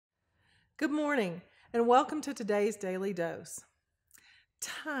Good morning, and welcome to today's Daily Dose.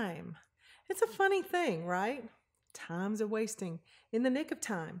 Time. It's a funny thing, right? Time's a wasting. In the nick of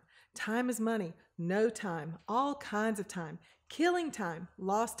time. Time is money. No time. All kinds of time. Killing time.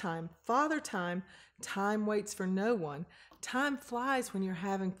 Lost time. Father time. Time waits for no one. Time flies when you're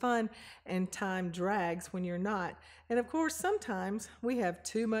having fun, and time drags when you're not. And of course, sometimes we have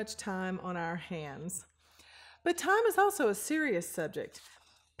too much time on our hands. But time is also a serious subject.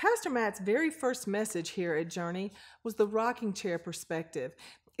 Pastor Matt's very first message here at Journey was the rocking chair perspective.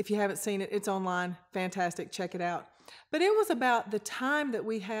 If you haven't seen it, it's online. Fantastic. Check it out. But it was about the time that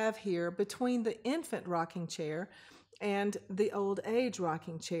we have here between the infant rocking chair and the old age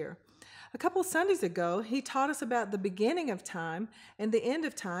rocking chair. A couple Sundays ago, he taught us about the beginning of time and the end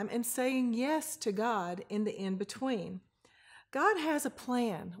of time and saying yes to God in the in-between. God has a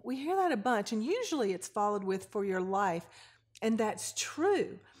plan. We hear that a bunch, and usually it's followed with for your life, and that's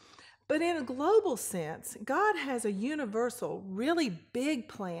true. But in a global sense, God has a universal, really big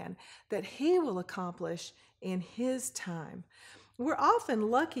plan that He will accomplish in His time. We're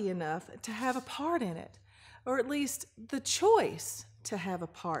often lucky enough to have a part in it, or at least the choice to have a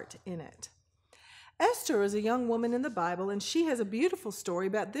part in it. Esther is a young woman in the Bible, and she has a beautiful story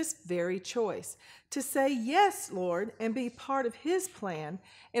about this very choice, to say yes, Lord, and be part of His plan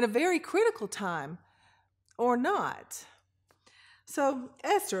in a very critical time, or not. So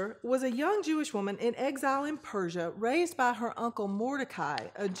Esther was a young Jewish woman in exile in Persia, raised by her uncle Mordecai,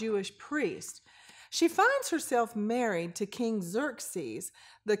 a Jewish priest. She finds herself married to King Xerxes,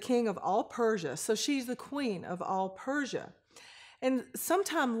 the king of all Persia, so she's the queen of all Persia. And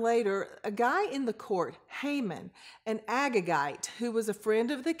sometime later, a guy in the court, Haman, an Agagite, who was a friend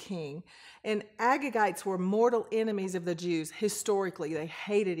of the king, and Agagites were mortal enemies of the Jews. Historically, they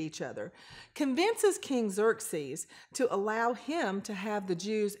hated each other, convinces King Xerxes to allow him to have the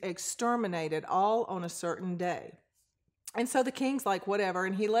Jews exterminated all on a certain day. And so the king's like, whatever,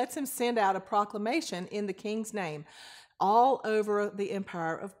 and he lets him send out a proclamation in the king's name all over the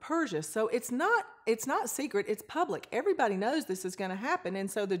empire of Persia. So it's not secret, it's public. Everybody knows this is going to happen, and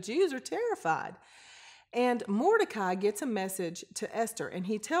so the Jews are terrified. And Mordecai gets a message to Esther, and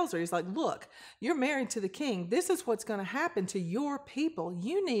he tells her, he's like, look, you're married to the king. This is what's going to happen to your people.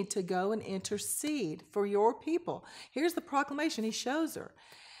 You need to go and intercede for your people. Here's the proclamation he shows her.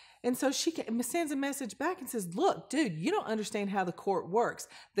 And so she sends a message back and says, look, dude, you don't understand how the court works.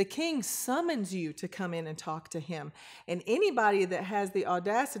 The king summons you to come in and talk to him. And anybody that has the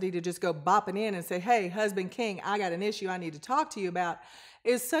audacity to just go bopping in and say, hey, husband king, I got an issue I need to talk to you about,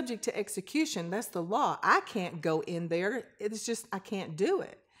 is subject to execution. That's the law. I can't go in there. It's just, I can't do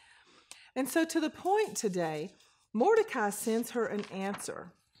it. And so to the point today, Mordecai sends her an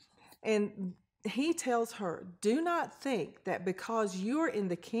answer. And he tells her, do not think that because you're in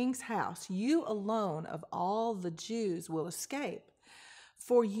the king's house, you alone of all the Jews will escape.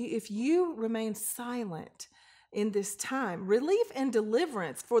 For you, if you remain silent in this time, relief and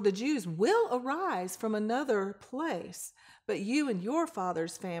deliverance for the Jews will arise from another place, but you and your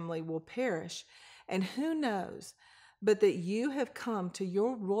father's family will perish. And who knows, but that you have come to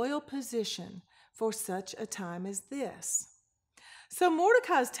your royal position for such a time as this. So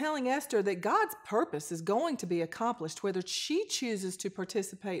Mordecai is telling Esther that God's purpose is going to be accomplished whether she chooses to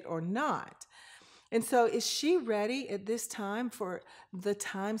participate or not. And so is she ready at this time for the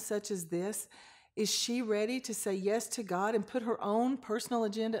time such as this? Is she ready to say yes to God and put her own personal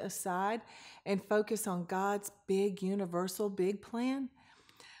agenda aside and focus on God's big, universal, big plan?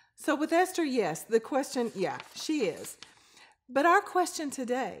 So with Esther, yes, the question, yeah, she is. But our question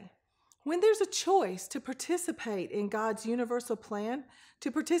today, when there's a choice to participate in God's universal plan, to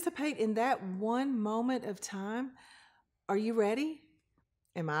participate in that one moment of time, are you ready?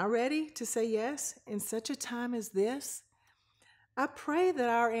 Am I ready to say yes in such a time as this? I pray that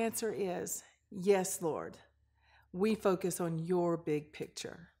our answer is, yes, Lord. We focus on your big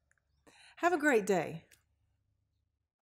picture. Have a great day.